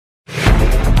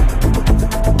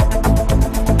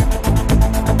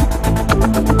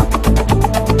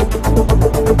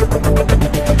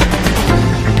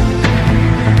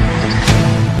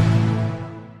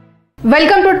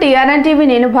Welcome to Tr9 Tv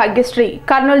నేను భాగ్యశ్రీ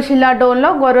కర్నూలు జిల్లా డోన్లో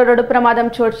ఘోర రోడ్డు ప్రమాదం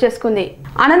చోటు చేసుకుంది.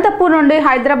 అనంతపూర్ నుండి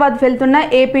హైదరాబాద్ వెళ్తున్న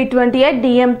AP28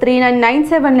 DM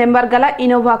 3997 నెంబర్ గల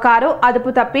ఇనోవా కారు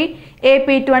అదుపు తప్పి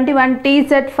AP21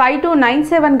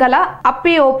 TZ5297 గల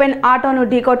అప్పి ఓపెన్ ఆటోను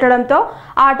ఢీకొట్టడంతో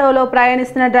ఆటోలో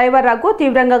ప్రయాణిస్తున్న డ్రైవర్ రఘు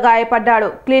తీవ్రంగా గాయపడ్డాడు.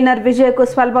 క్లీనర్ విజయ్కు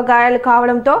స్వల్ప గాయాలు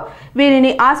కావడంతో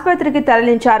వీరిని ఆసుపత్రికి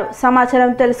తరలించారు.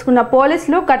 సమాచారం తెలుసుకున్న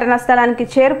పోలీసులు ఘటనా స్థలానికి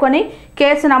చేరుకొని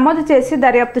కేసు నమోదు చేసి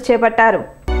దర్యాప్తు చేపట్టారు.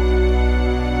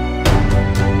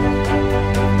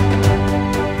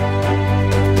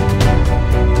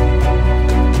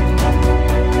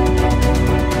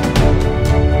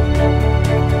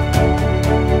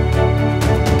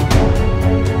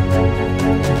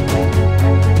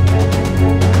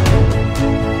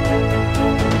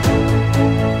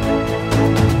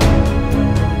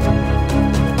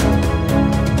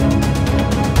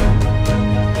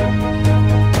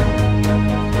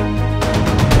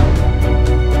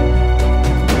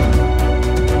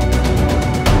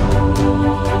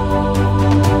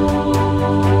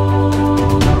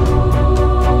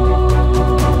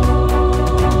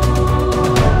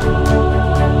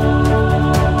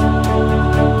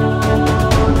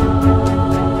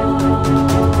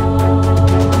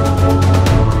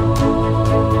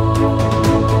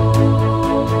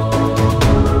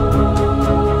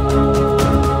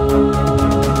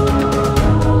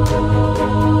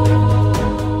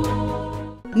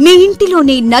 మీ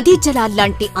ఇంటిలోని నదీ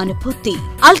జలాల్లాంటి అనుభూతి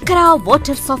అల్కరా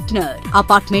water softener.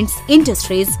 Apartments,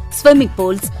 industries, swimming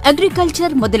pools,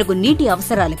 agriculture మొదలగు నీటి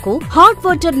అవసరాలకు హాట్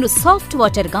వాటర్ ను సాఫ్ట్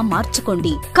వాటర్ గా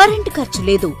మార్చుకోండి. కరెంటు ఖర్చు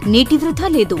లేదు, నీటి వృధా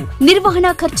లేదు,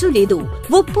 నిర్వహణ ఖర్చు లేదు,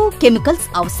 ఉప్పు కెమికల్స్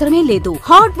అవసరమే లేదు.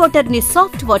 హాట్ వాటర్ ని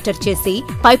సాఫ్ట్ వాటర్ చేసి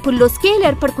పైపుల్లో స్కేల్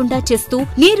ఏర్పడకుండా చేస్తూ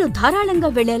నీరు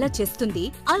ధారాళంగా వెళ్లేలా చేస్తుంది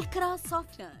అల్కరా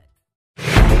సాఫ్ట్నర్.